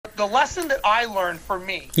the lesson that I learned for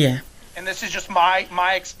me, and this is just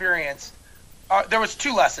my experience, there was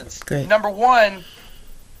 2 lessons. Great. Number 1,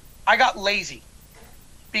 I got lazy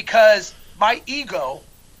because my ego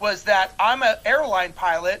was that I'm an airline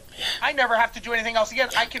pilot. Yeah. I never have to do anything else again.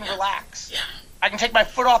 I can relax. Yeah. I can take my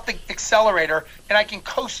foot off the accelerator and I can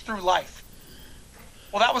coast through life.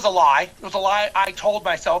 Well, that was a lie. It was a lie I told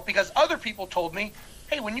myself because other people told me,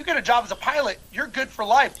 hey, when you get a job as a pilot, you're good for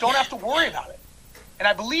life. Don't have to worry about it. And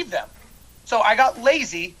I believed them. So I got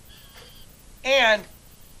lazy. And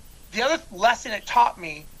the other lesson it taught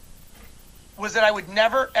me was that I would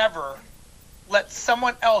never, ever let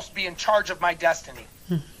someone else be in charge of my destiny.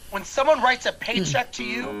 When someone writes a paycheck to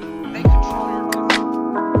you, they control your destiny.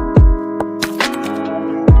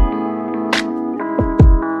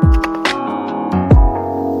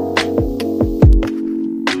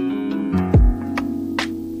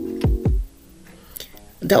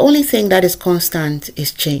 The only thing that is constant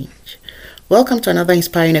is change. Welcome to another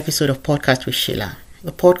inspiring episode of Podcast with Sheila,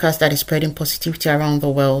 a podcast that is spreading positivity around the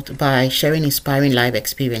world by sharing inspiring life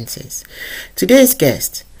experiences. Today's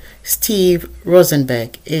guest, Steve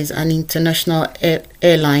Rosenberg, is an international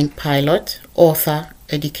airline pilot, author,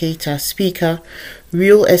 educator, speaker,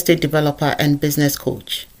 real estate developer, and business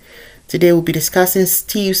coach. Today we'll be discussing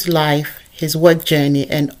Steve's life, his work journey,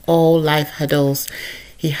 and all life hurdles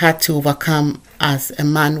he had to overcome as a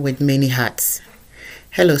man with many hats.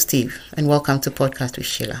 Hello, Steve, and welcome to Podcast with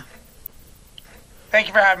Sheila. Thank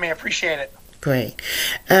you for having me. I appreciate it. Great.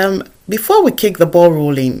 Before we kick the ball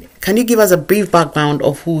rolling, can you give us a brief background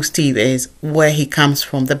of who Steve is, where he comes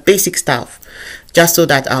from, the basic stuff, just so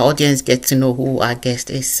that our audience gets to know who our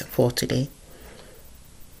guest is for today?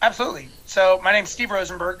 Absolutely. So my name's Steve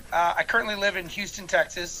Rosenberg. I currently live in Houston,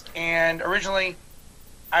 Texas, and originally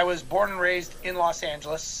I was born and raised in Los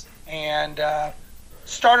Angeles, and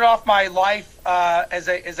started off my life as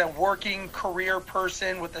a working career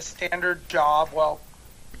person with a standard job. Well,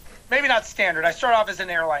 maybe not standard. I started off as an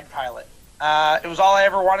airline pilot. It was all I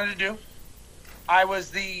ever wanted to do. I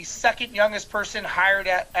was the second youngest person hired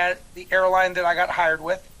at the airline that I got hired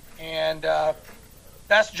with, and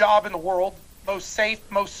best job in the world, most safe,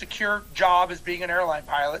 most secure job is being an airline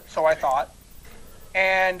pilot, so I thought,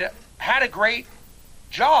 and had a great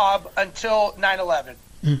job until 9/11.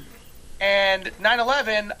 And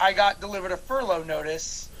 9/11, I got delivered a furlough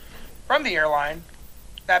notice from the airline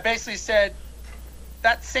that basically said,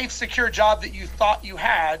 that safe, secure job that you thought you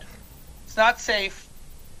had, it's not safe,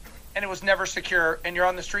 and it was never secure, and you're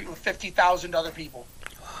on the street with 50,000 other people.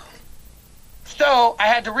 So I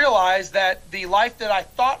had to realize that the life that I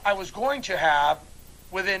thought I was going to have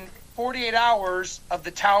within 48 hours of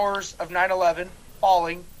the towers of 9/11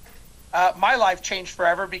 falling, my life changed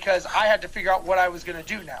forever because I had to figure out what I was going to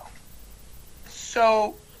do now.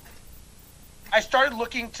 So I started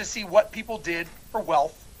looking to see what people did for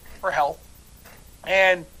wealth, for health.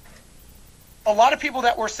 And a lot of people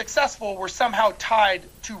that were successful were somehow tied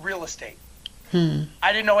to real estate.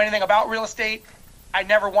 I didn't know anything about real estate. I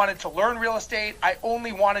never wanted to learn real estate. I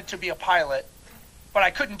only wanted to be a pilot. But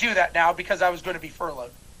I couldn't do that now because I was going to be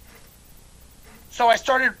furloughed. So I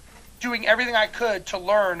started doing everything I could to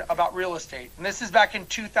learn about real estate. And this is back in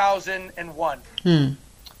 2001.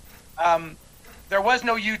 There was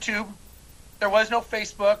no YouTube. There was no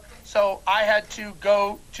Facebook. So I had to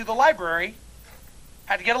go to the library,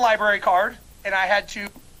 had to get a library card, and I had to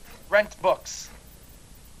rent books.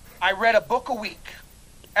 I read a book a week.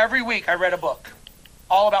 Every week I read a book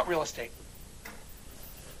all about real estate.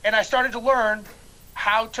 And I started to learn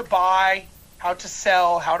how to buy, how to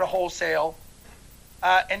sell, how to wholesale.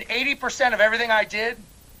 And 80% of everything I did,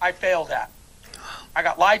 I failed at. I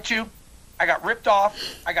got lied to. I got ripped off.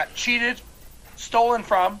 I got cheated, stolen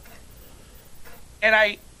from. And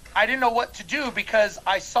I didn't know what to do because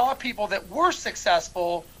I saw people that were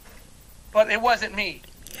successful, but it wasn't me.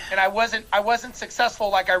 And I wasn't successful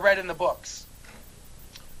like I read in the books.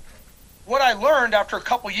 What I learned after a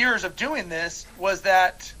couple years of doing this was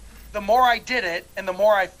that the more I did it and the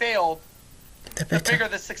more I failed, the bigger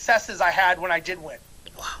the successes I had when I did win.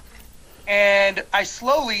 Wow. And I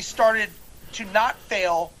slowly started to not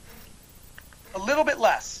fail a little bit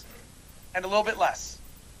less and a little bit less.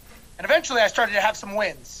 And eventually I started to have some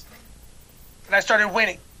wins. And I started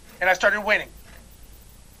winning. And I started winning.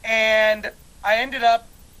 And I ended up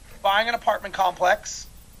buying an apartment complex.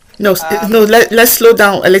 Let's slow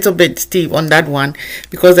down a little bit, Steve, on that one,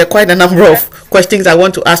 because there are quite a number of questions I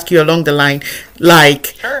want to ask you along the line.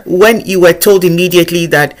 Like, when you were told immediately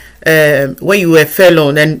that when you were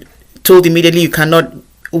furloughed and told immediately you cannot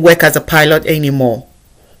work as a pilot anymore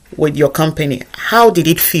with your company, how did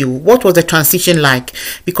it feel? What was the transition like?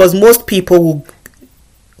 Because most people will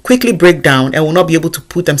quickly break down and will not be able to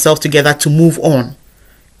put themselves together to move on,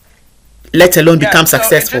 let alone become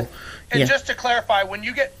successful. Just to clarify, when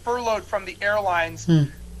you get furloughed from the airlines,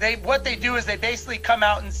 what they do is they basically come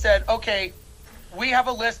out and said, okay, we have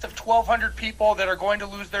a list of 1,200 people that are going to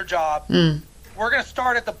lose their job. We're going to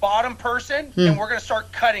start at the bottom person, and we're going to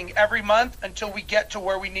start cutting every month until we get to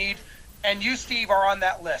where we need. And you, Steve, are on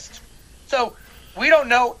that list. So we don't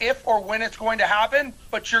know if or when it's going to happen,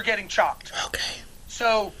 but you're getting chopped. Okay.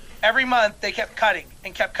 So every month they kept cutting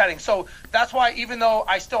and kept cutting. So that's why even though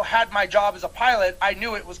I still had my job as a pilot, I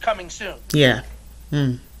knew it was coming soon. Yeah.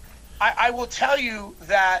 I will tell you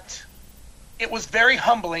that it was very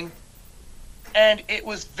humbling, and it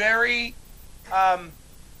was very,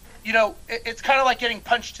 it's kind of like getting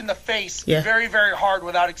punched in the face very, very hard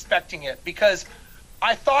without expecting it, because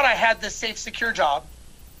I thought I had this safe, secure job.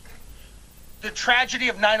 The tragedy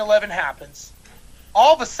of 9/11 happens.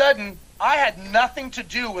 All of a sudden, I had nothing to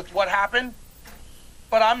do with what happened,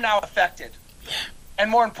 but I'm now affected. Yeah.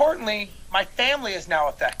 And more importantly, my family is now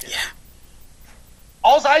affected. Yeah.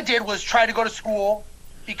 All I did was try to go to school,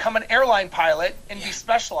 become an airline pilot, and be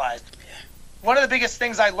specialized. Yeah. One of the biggest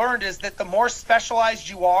things I learned is that the more specialized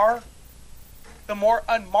you are, the more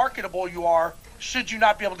unmarketable you are, should you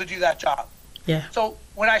not be able to do that job. Yeah. So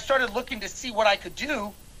when I started looking to see what I could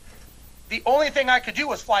do, the only thing I could do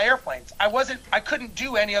was fly airplanes. I couldn't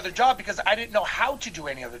do any other job because I didn't know how to do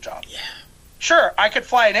any other job. Yeah. Sure, I could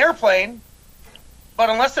fly an airplane, but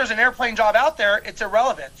unless there's an airplane job out there, it's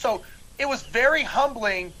irrelevant. So it was very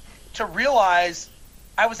humbling to realize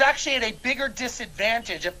I was actually at a bigger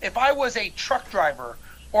disadvantage. If I was a truck driver,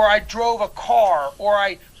 or I drove a car, or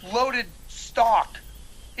I loaded stock,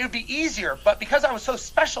 it would be easier. But because I was so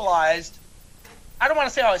specialized, I don't want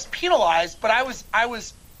to say I was penalized, but I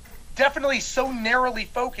was definitely so narrowly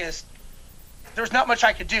focused, there's not much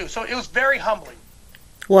I could do. So it was very humbling.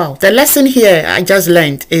 Wow. The lesson here I just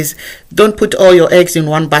learned is don't put all your eggs in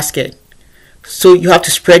one basket. So you have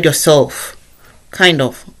to spread yourself, kind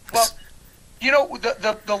of. Well,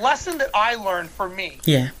 the lesson that I learned for me,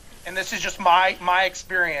 and this is just my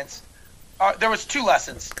experience, there was two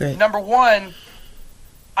lessons. Great. Number one,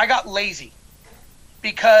 I got lazy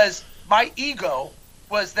because my ego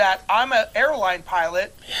was that I'm an airline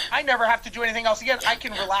pilot. Yeah. I never have to do anything else again. I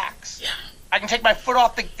can relax. Yeah. I can take my foot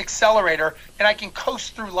off the accelerator and I can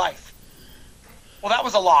coast through life. Well, that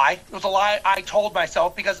was a lie. It was a lie I told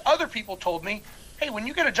myself because other people told me, hey, when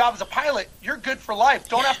you get a job as a pilot, you're good for life.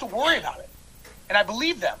 Don't have to worry about it. And I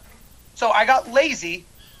believed them. So I got lazy.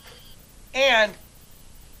 And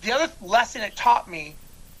the other lesson it taught me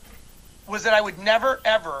was that I would never,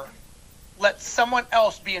 ever let someone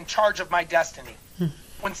else be in charge of my destiny.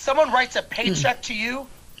 When someone writes a paycheck to you,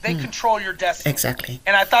 they control your destiny. Exactly.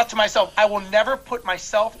 And I thought to myself, I will never put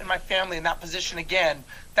myself and my family in that position again,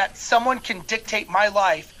 that someone can dictate my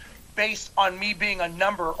life based on me being a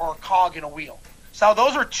number or a cog in a wheel. So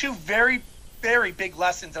those are two very, very big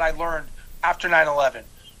lessons that I learned after 9/11.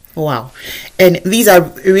 Wow. And these are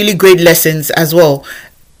really great lessons as well.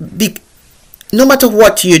 No matter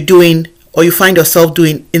what you're doing or you find yourself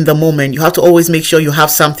doing in the moment, you have to always make sure you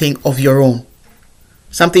have something of your own.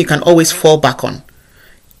 Something you can always fall back on,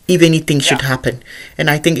 if anything should happen. And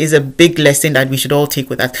I think is a big lesson that we should all take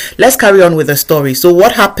with us. Let's carry on with the story. So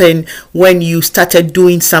what happened when you started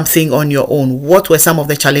doing something on your own? What were some of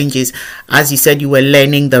the challenges? As you said, you were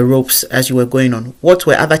learning the ropes as you were going on. What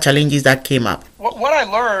were other challenges that came up? What I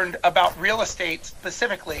learned about real estate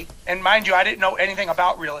specifically, and mind you, I didn't know anything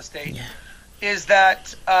about real estate, is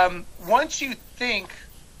that once you think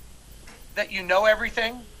that you know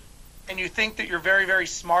everything and you think that you're very, very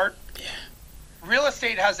smart, real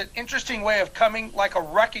estate has an interesting way of coming like a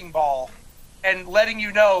wrecking ball and letting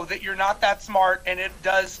you know that you're not that smart, and it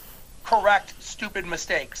does correct stupid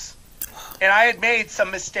mistakes. And I had made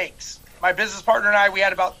some mistakes. My business partner and I, we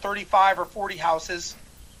had about 35 or 40 houses.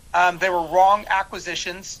 They were wrong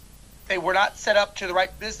acquisitions. They were not set up to the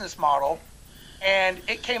right business model. And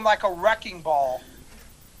it came like a wrecking ball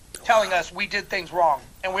telling us we did things wrong.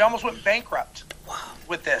 And we almost went bankrupt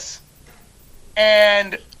with this.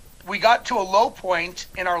 And we got to a low point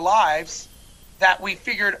in our lives that we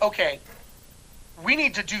figured, okay, we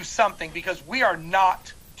need to do something because we are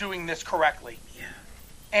not doing this correctly.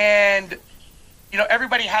 And,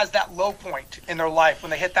 everybody has that low point in their life when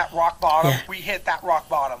they hit that rock bottom. We hit that rock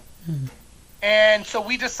bottom. And so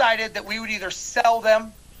we decided that we would either sell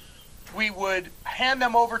them, we would hand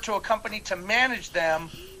them over to a company to manage them,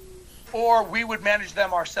 or we would manage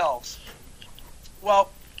them ourselves. Well,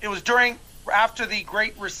 it was after the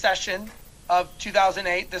Great Recession of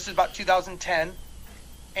 2008. This is about 2010.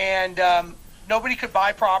 And nobody could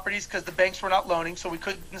buy properties because the banks were not loaning, so we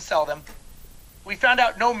couldn't sell them. We found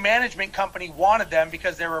out no management company wanted them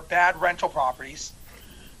because they were bad rental properties,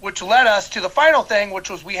 which led us to the final thing, which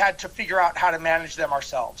was we had to figure out how to manage them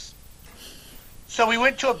ourselves. So we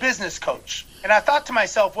went to a business coach, and I thought to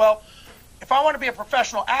myself, well, if I want to be a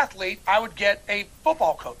professional athlete, I would get a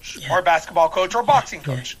football coach or a basketball coach or a boxing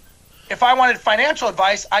coach. If I wanted financial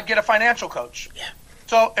advice, I'd get a financial coach.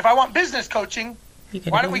 So if I want business coaching,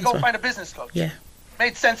 why don't we go find a business coach?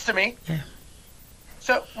 Made sense to me.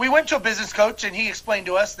 So we went to a business coach, and he explained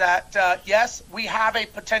to us that, yes, we have a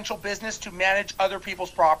potential business to manage other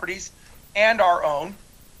people's properties and our own.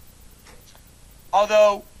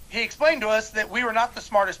 Although he explained to us that we were not the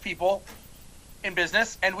smartest people in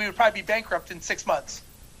business, and we would probably be bankrupt in 6 months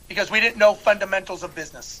because we didn't know fundamentals of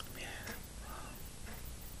business.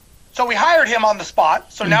 So we hired him on the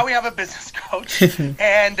spot. So now we have a business coach,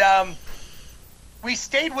 and we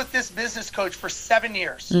stayed with this business coach for 7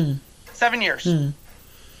 years. 7 years.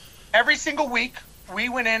 Every single week, we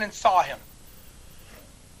went in and saw him.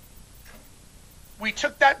 We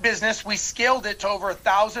took that business, we scaled it to over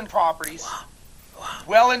 1,000 properties,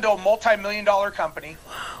 well into a multi-million-dollar company.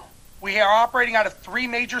 We are operating out of 3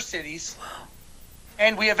 major cities,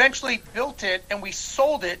 and we eventually built it and we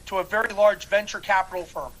sold it to a very large venture capital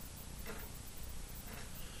firm.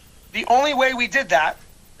 The only way we did that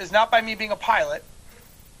is not by me being a pilot,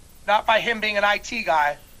 not by him being an IT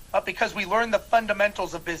guy, but because we learned the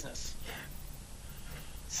fundamentals of business.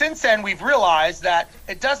 Since then, we've realized that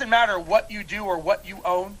it doesn't matter what you do or what you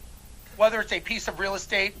own, whether it's a piece of real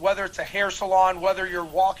estate, whether it's a hair salon, whether you're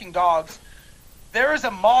walking dogs, there is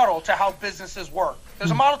a model to how businesses work.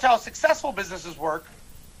 There's a model to how successful businesses work,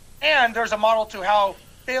 and there's a model to how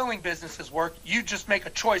failing businesses work. You just make a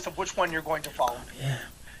choice of which one you're going to follow.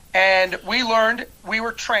 And we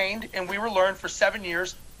were trained, and we were learned for 7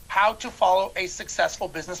 years how to follow a successful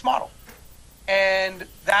business model. And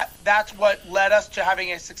that's what led us to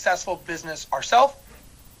having a successful business ourselves,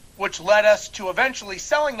 which led us to eventually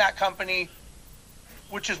selling that company,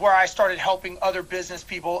 which is where I started helping other business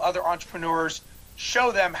people, other entrepreneurs,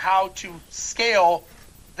 show them how to scale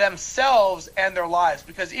themselves and their lives.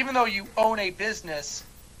 Because even though you own a business,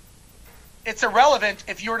 it's irrelevant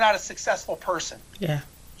if you're not a successful person.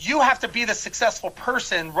 You have to be the successful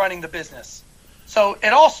person running the business. So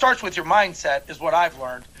it all starts with your mindset, is what I've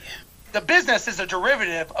learned. The business is a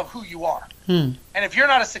derivative of who you are. And if you're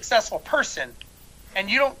not a successful person and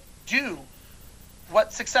you don't do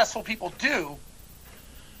what successful people do,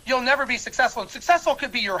 you'll never be successful. And successful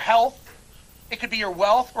could be your health, it could be your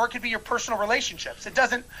wealth, or it could be your personal relationships.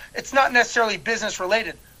 It's not necessarily business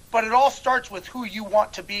related, but it all starts with who you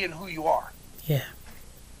want to be and who you are.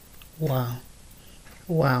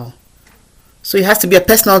 Wow. So it has to be a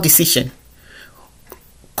personal decision,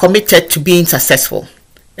 committed to being successful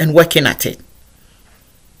and working at it.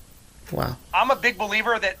 Wow. I'm a big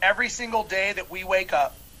believer that every single day that we wake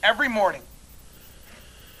up, every morning,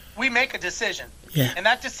 we make a decision. And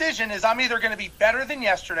that decision is, I'm either going to be better than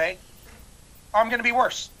yesterday or I'm going to be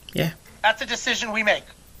worse. That's a decision we make.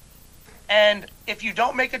 And if you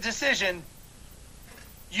don't make a decision,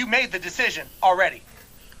 you made the decision already.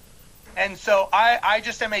 And so I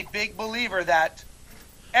just am a big believer that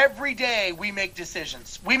every day we make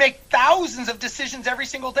decisions. We make thousands of decisions every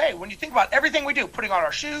single day. When you think about everything we do, putting on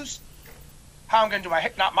our shoes, how I'm going to do my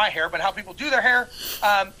hair, not my hair, but how people do their hair,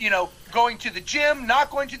 going to the gym, not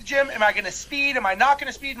going to the gym, am I going to speed, am I not going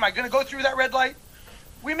to speed, am I going to go through that red light?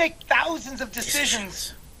 We make thousands of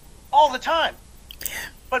decisions all the time.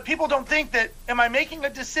 But people don't think that, am I making a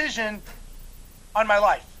decision on my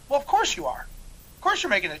life? Well, of course you are. Of course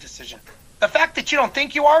you're making a decision. The fact that you don't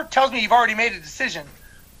think you are tells me you've already made a decision.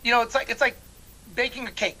 It's like baking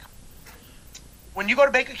a cake. When you go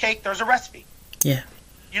to bake a cake, there's a recipe.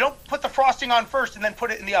 You don't put the frosting on first and then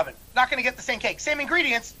put it in the oven. Not going to get the same cake. Same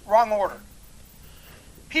ingredients, wrong order.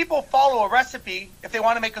 People follow a recipe. If they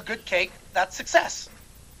want to make a good cake, that's success.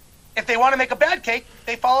 If they want to make a bad cake,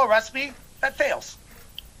 they follow a recipe that fails.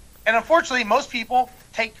 And unfortunately, most people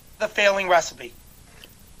take the failing recipe.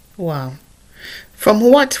 Wow. From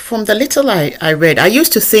the little I read, I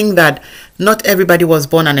used to think that not everybody was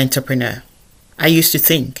born an entrepreneur. I used to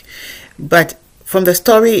think. But from the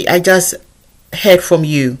story I just heard from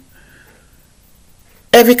you,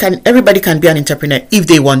 everybody can be an entrepreneur if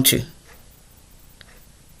they want to.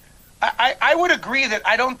 I would agree that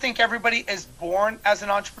I don't think everybody is born as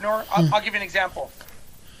an entrepreneur. I'll give you an example.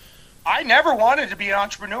 I never wanted to be an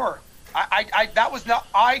entrepreneur.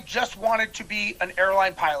 I just wanted to be an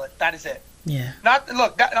airline pilot. That is it.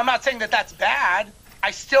 I'm not saying that that's bad. I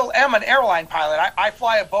still am an airline pilot. I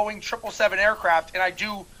fly a Boeing 777 aircraft, and I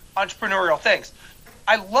do entrepreneurial things.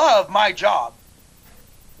 I love my job,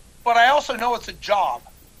 but I also know it's a job.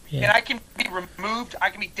 Yeah. And I can be removed, I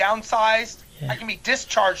can be downsized, I can be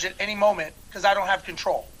discharged at any moment because I don't have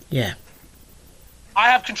control. Yeah. I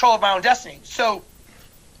have control of my own destiny. So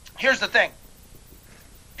here's the thing.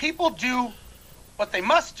 People do what they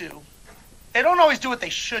must do. They don't always do what they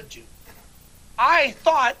should do. I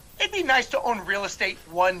thought it'd be nice to own real estate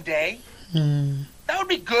one day. That would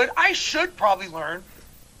be good. I should probably learn.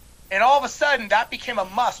 And all of a sudden, that became a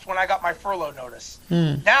must when I got my furlough notice.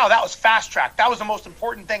 Now, that was fast track. That was the most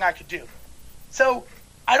important thing I could do. So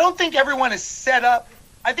I don't think everyone is set up.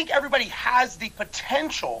 I think everybody has the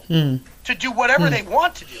potential to do whatever they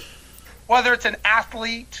want to do, whether it's an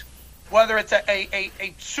athlete, whether it's a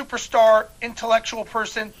superstar intellectual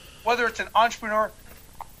person, whether it's an entrepreneur.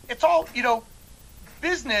 It's all,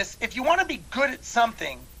 business. If you want to be good at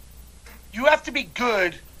something, you have to be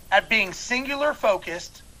good at being singular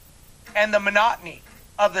focused and the monotony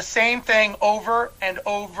of the same thing over and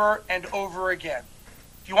over and over again.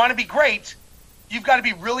 If you want to be great, you've got to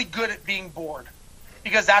be really good at being bored,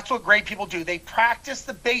 because that's what great people do. They practice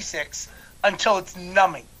the basics until it's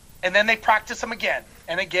numbing, and then they practice them again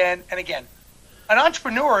and again and again. An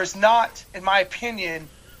entrepreneur is not, in my opinion,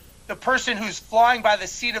 the person who's flying by the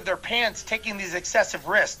seat of their pants taking these excessive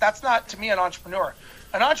risks. That's not, to me, an entrepreneur.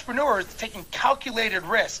 An entrepreneur is taking calculated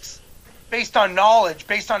risks based on knowledge,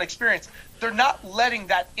 based on experience. They're not letting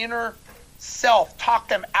that inner self talk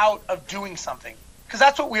them out of doing something. Because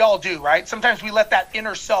that's what we all do, right? Sometimes we let that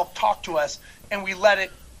inner self talk to us, and we let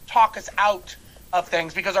it talk us out of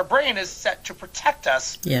things because our brain is set to protect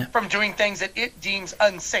us from doing things that it deems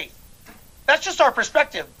unsafe. That's just our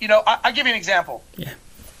perspective. I'll give you an example. Yeah.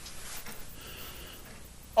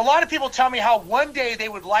 A lot of people tell me how one day they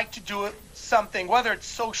would like to do something, whether it's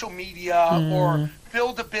social media or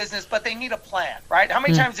build a business, but they need a plan, right? How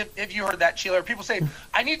many times have you heard that, Sheila? People say,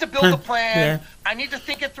 I need to build a plan. I need to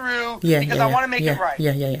think it through because I want to make it right.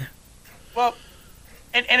 Yeah. Well,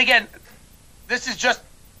 and again, this is just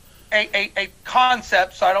a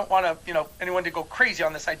concept, so I don't want to, anyone to go crazy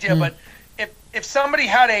on this idea, but if somebody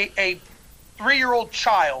had a 3-year-old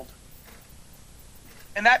child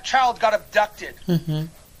and that child got abducted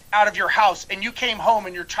out of your house and you came home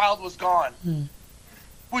and your child was gone,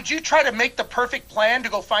 would you try to make the perfect plan to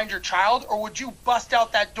go find your child, or would you bust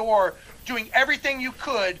out that door doing everything you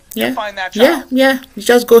could to find that child? Yeah. You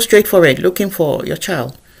just go straight for it, looking for your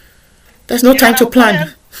child. There's no time to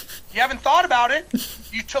plan. You haven't thought about it.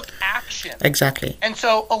 You took action. Exactly. And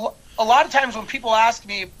so a lot of times when people ask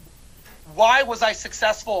me, why was I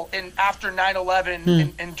successful after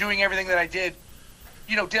 9/11 and doing everything that I did,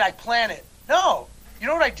 did I plan it? No. You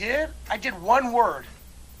know what I did? I did one word,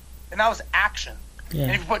 and that was action. Yeah.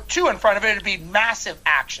 And if you put 2 in front of it, it'd be massive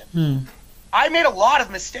action. I made a lot of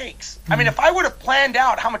mistakes. I mean, if I would have planned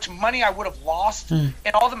out how much money I would have lost and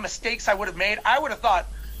all the mistakes I would have made, I would have thought,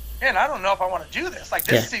 man, I don't know if I want to do this. Like,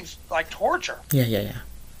 this seems like torture. Yeah.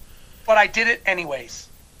 But I did it anyways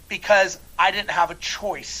because I didn't have a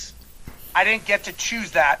choice. I didn't get to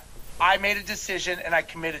choose that. I made a decision and I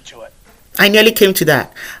committed to it. I nearly came to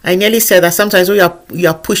that. I nearly said that sometimes when you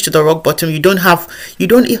are pushed to the rock bottom, you don't have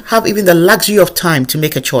even the luxury of time to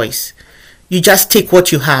make a choice. You just take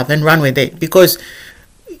what you have and run with it, because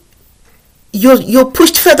you're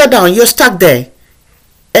pushed further down. You're stuck there,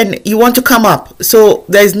 and you want to come up. So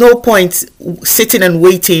there's no point sitting and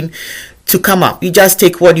waiting to come up. You just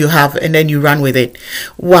take what you have and then you run with it.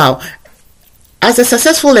 Wow. As a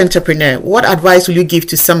successful entrepreneur, what advice will you give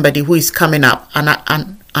to somebody who is coming up, an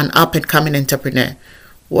up and coming entrepreneur?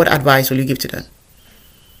 What advice will you give to them?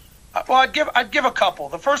 Well, I'd give a couple.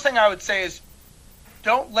 The first thing I would say is,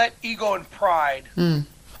 don't let ego and pride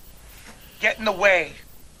get in the way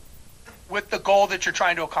with the goal that you're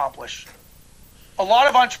trying to accomplish. A lot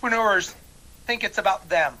of entrepreneurs think it's about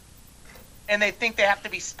them, and they think they have to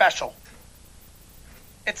be special.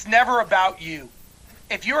 It's never about you.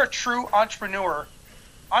 If you're a true entrepreneur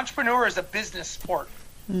is a business sport.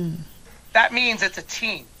 That means it's a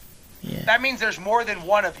team. Yeah. That means there's more than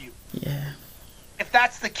one of you. Yeah. If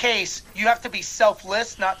that's the case, you have to be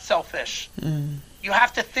selfless, not selfish. You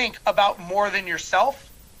have to think about more than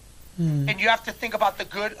yourself, and you have to think about the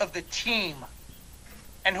good of the team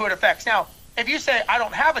and who it affects. Now, if you say, I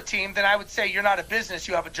don't have a team, then I would say you're not a business,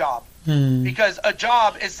 you have a job. Because a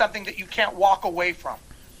job is something that you can't walk away from.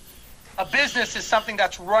 A business is something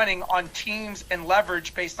that's running on teams and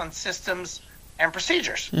leverage based on systems and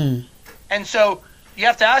procedures. And so you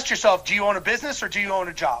have to ask yourself, do you own a business or do you own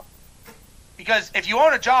a job? Because if you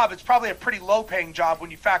own a job, it's probably a pretty low-paying job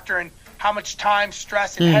when you factor in how much time,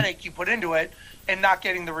 stress, and headache you put into it. and not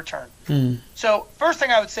getting the return. Mm. So first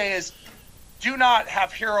thing I would say is do not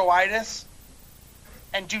have heroitis,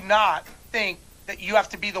 and do not think that you have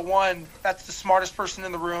to be the one that's the smartest person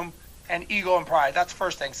in the room and ego and pride. That's the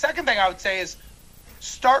first thing. Second thing I would say is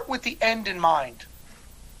start with the end in mind.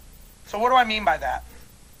 So what do I mean by that?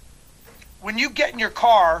 When you get in your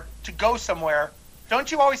car to go somewhere,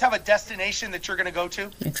 don't you always have a destination that you're going to go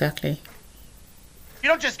to? Exactly. You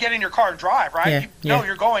don't just get in your car and drive, right? Yeah, You know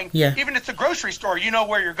you're going. Yeah. Even if it's a grocery store, you know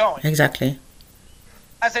where you're going. Exactly.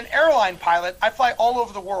 As an airline pilot, I fly all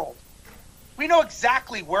over the world. We know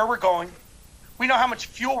exactly where we're going. We know how much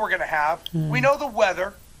fuel we're going to have. We know the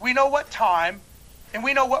weather. We know what time. And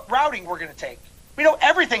we know what routing we're going to take. We know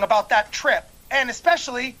everything about that trip. And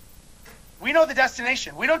especially, we know the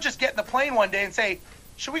destination. We don't just get in the plane one day and say,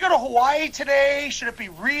 should we go to Hawaii today? Should it be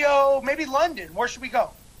Rio? Maybe London? Where should we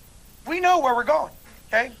go? We know where we're going,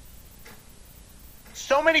 okay?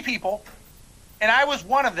 So many people, and I was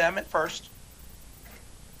one of them at first,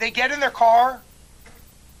 they get in their car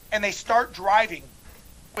and they start driving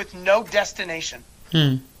with no destination.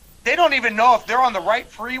 Mm. They don't even know if they're on the right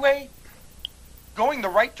freeway, going the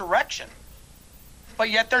right direction, but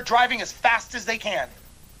yet they're driving as fast as they can.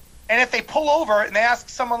 And if they pull over and they ask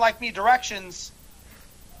someone like me directions,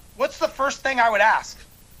 what's the first thing I would ask?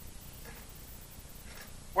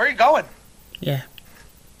 Where are you going? Yeah.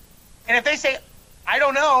 And if they say, I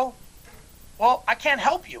don't know, well, I can't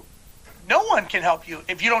help you. No one can help you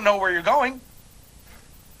if you don't know where you're going.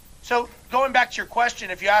 So going back to your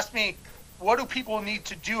question, if you ask me, what do people need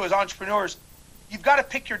to do as entrepreneurs? You've got to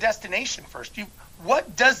pick your destination first.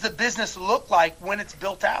 What does the business look like when it's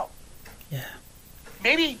built out? Yeah.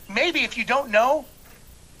 Maybe if you don't know,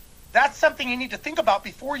 that's something you need to think about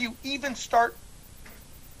before you even start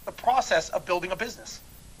the process of building a business.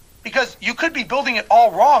 Because you could be building it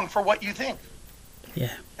all wrong for what you think.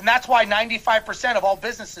 Yeah. And that's why 95% of all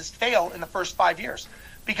businesses fail in the first 5 years.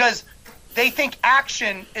 Because they think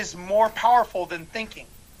action is more powerful than thinking.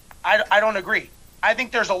 I don't agree. I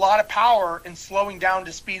think there's a lot of power in slowing down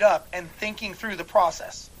to speed up and thinking through the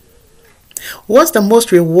process. What's the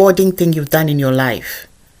most rewarding thing you've done in your life?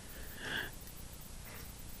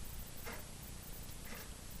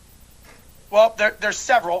 Well, there's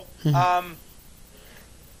several. Mm-hmm.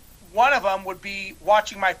 One of them would be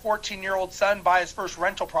watching my 14-year-old son buy his first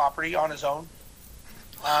rental property on his own.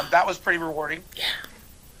 That was pretty rewarding.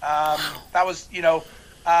 Yeah. That was,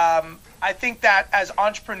 I think that as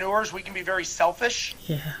entrepreneurs, we can be very selfish.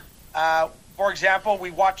 Yeah. For example, we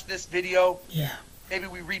watch this video. Yeah. Maybe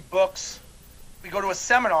we read books. We go to a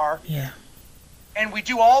seminar. Yeah. And we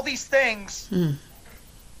do all these things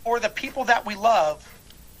for the people that we love,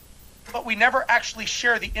 but we never actually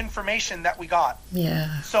share the information that we got.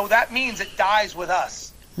 Yeah. So that means it dies with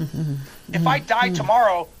us. Mm-hmm. If I died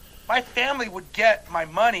tomorrow, my family would get my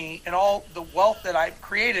money and all the wealth that I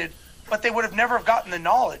created, but they would have never gotten the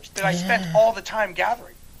knowledge that I spent all the time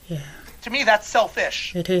gathering. Yeah. To me, that's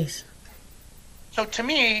selfish. It is. So to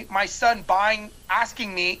me, my son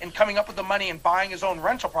asking me and coming up with the money and buying his own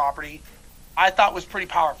rental property, I thought was pretty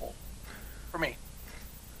powerful for me.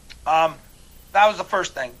 That was the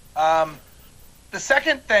first thing. The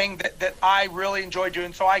second thing that I really enjoy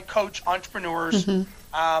doing, so I coach entrepreneurs,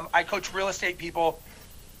 I coach real estate people,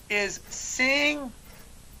 is seeing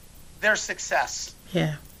their success.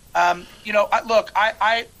 Yeah.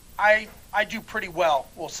 I do pretty well,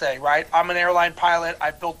 we'll say, right? I'm an airline pilot.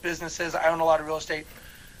 I've built businesses. I own a lot of real estate.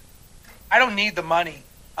 I don't need the money.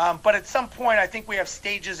 But at some point, I think we have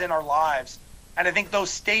stages in our lives. And I think those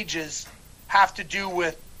stages have to do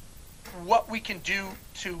with what we can do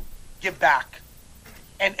to give back.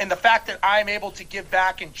 And the fact that I'm able to give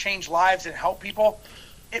back and change lives and help people,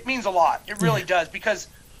 it means a lot. It really does. Because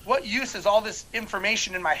what use is all this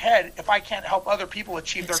information in my head if I can't help other people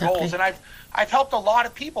achieve their goals? And I've helped a lot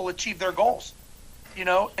of people achieve their goals,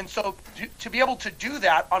 and so to be able to do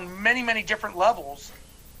that on many, many different levels,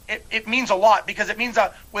 it means a lot, because it means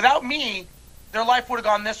that without me, their life would have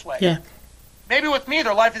gone this way. Yeah. Maybe with me,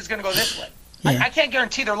 their life is going to go this way. Yeah. I can't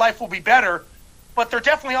guarantee their life will be better, but they're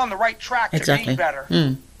definitely on the right track to being better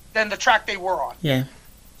than the track they were on. Yeah.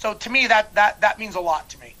 So to me, that means a lot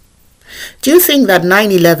to me. Do you think that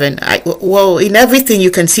 9/11, in everything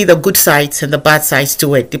you can see the good sides and the bad sides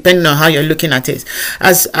to it, depending on how you're looking at it.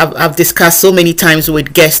 As I've discussed so many times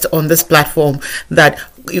with guests on this platform, that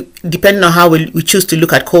depending on how we choose to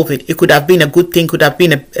look at COVID, it could have been a good thing, could have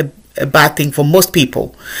been a bad thing for most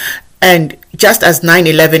people. And just as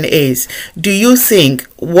 9/11 is, do you think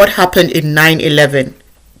what happened in 9/11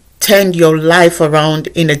 turned your life around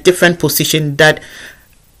in a different position that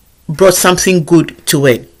brought something good to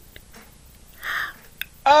it?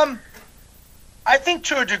 I think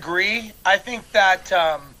to a degree. I think that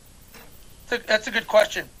that's a good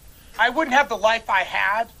question. I wouldn't have the life I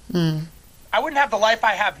had. I wouldn't have the life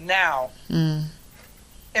I have now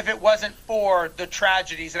if it wasn't for the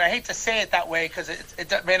tragedies. And I hate to say it that way because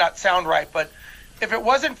it may not sound right, but if it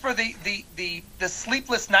wasn't for the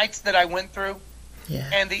sleepless nights that I went through,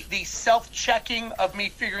 and the self-checking of me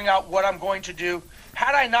figuring out what I'm going to do,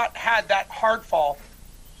 had I not had that hard fall,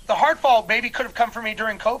 the hard fall maybe could have come for me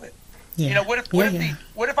during COVID. Yeah. You know,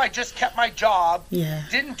 what if I just kept my job,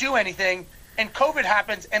 didn't do anything, and COVID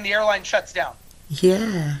happens and the airline shuts down?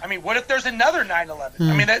 Yeah. I mean, what if there's another 9/11?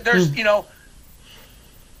 I mean, there's, you know,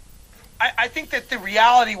 I think that the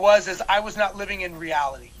reality is I was not living in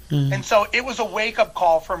reality. And so it was a wake-up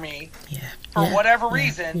call for me, for whatever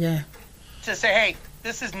reason, to say, hey,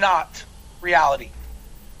 this is not reality.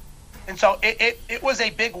 And so it was a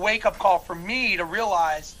big wake-up call for me to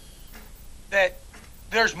realize that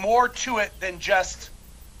there's more to it than just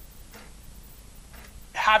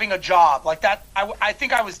having a job. Like that, I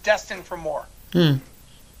think I was destined for more.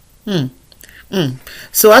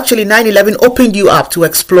 So actually 9/11 opened you up to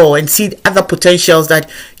explore and see other potentials that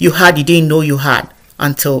you didn't know you had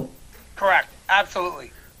until... Correct.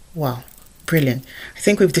 Absolutely. Wow. Brilliant. I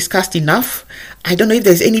think we've discussed enough. I don't know if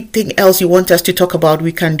there's anything else you want us to talk about.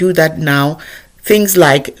 We can do that now. Things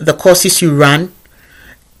like the courses you run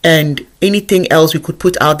and anything else we could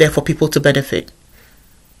put out there for people to benefit.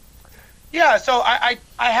 Yeah. So I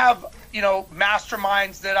have, you know,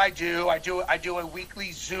 masterminds that I do. I do a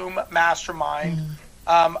weekly Zoom mastermind.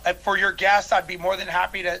 For your guests, I'd be more than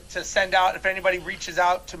happy to send out, if anybody reaches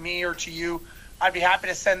out to me or to you, I'd be happy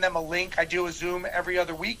to send them a link. I do a Zoom every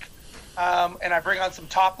other week. And I bring on some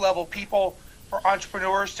top level people for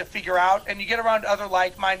entrepreneurs to figure out, and you get around other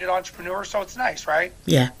like-minded entrepreneurs. So it's nice, right?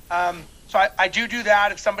 Yeah. So I do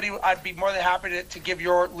that. If somebody, I'd be more than happy to give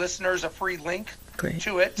your listeners a free link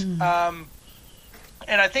to it. And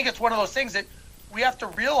I think it's one of those things that we have to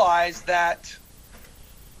realize that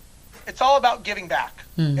it's all about giving back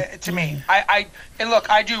to me. And look,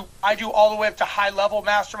 I do all the way up to high level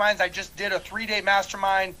masterminds. I just did a 3-day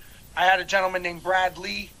mastermind. I had a gentleman named Brad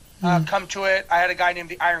Lee come to it. I had a guy named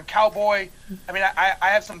the Iron Cowboy. I mean, I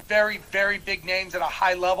have some very, very big names at a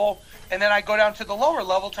high level. And then I go down to the lower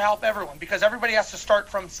level to help everyone, because everybody has to start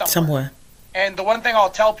from somewhere. And the one thing I'll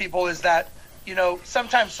tell people is that, you know,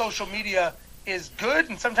 sometimes social media is good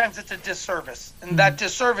and sometimes it's a disservice. And that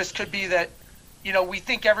disservice could be that, you know, we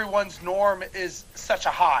think everyone's norm is such a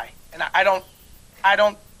high. And I don't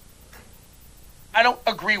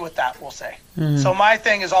agree with that, we'll say. So my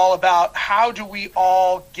thing is all about how do we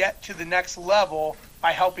all get to the next level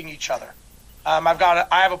by helping each other. I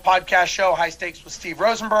have a podcast show, High Stakes with Steve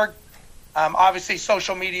Rosenberg. Obviously,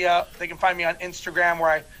 social media, they can find me on Instagram,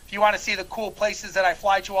 where if you want to see the cool places that I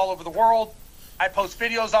fly to all over the world, I post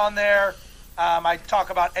videos on there. I talk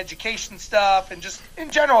about education stuff and just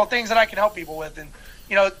in general things that I can help people with. And,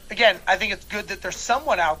 you know, again, I think it's good that there's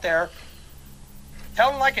someone out there.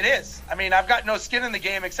 Tell them like it is. I mean, I've got no skin in the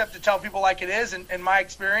game except to tell people like it is in my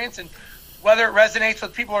experience. And whether it resonates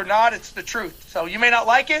with people or not, it's the truth. So you may not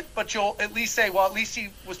like it, but you'll at least say, well, at least he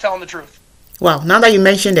was telling the truth. Wow. Now that you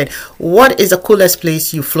mentioned it, what is the coolest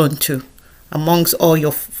place you've flown to amongst all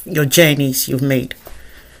your journeys you've made?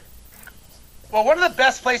 Well, one of the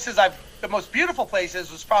best places the most beautiful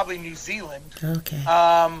places was probably New Zealand. Okay.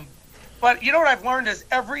 But you know what I've learned is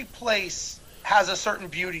every place has a certain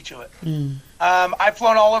beauty to it. I've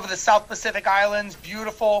flown all over the South Pacific Islands,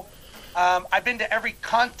 beautiful. I've been to every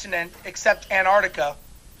continent except Antarctica.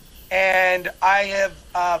 And I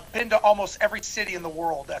have been to almost every city in the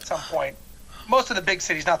world at some point. Most of the big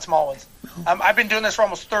cities, not small ones. I've been doing this for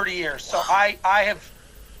almost 30 years. So I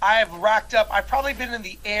have racked up, I've probably been in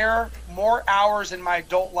the air more hours in my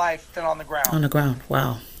adult life than on the ground. On the ground.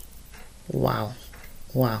 Wow.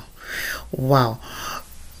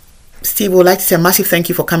 Steve, would like to say a massive thank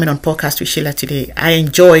you for coming on Podcast with Sheila today. I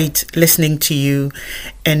enjoyed listening to you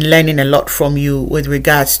and learning a lot from you with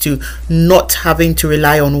regards to not having to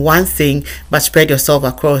rely on one thing, but spread yourself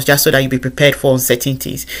across just so that you be prepared for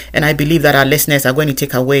uncertainties. And I believe that our listeners are going to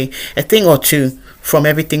take away a thing or two from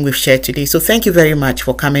everything we've shared today. So thank you very much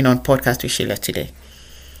for coming on Podcast with Sheila today.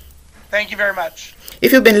 Thank you very much.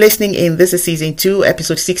 If you've been listening in, this is season 2,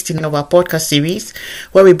 episode 16 of our podcast series,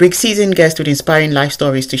 where we bring seasoned guests with inspiring life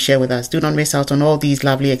stories to share with us. Do not miss out on all these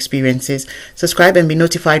lovely experiences. Subscribe and be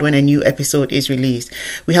notified when a new episode is released.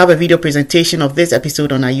 We have a video presentation of this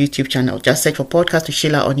episode on our YouTube channel. Just search for Podcast with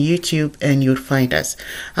Sheila on YouTube and you'll find us.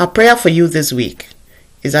 Our prayer for you this week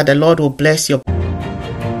is that the Lord will bless your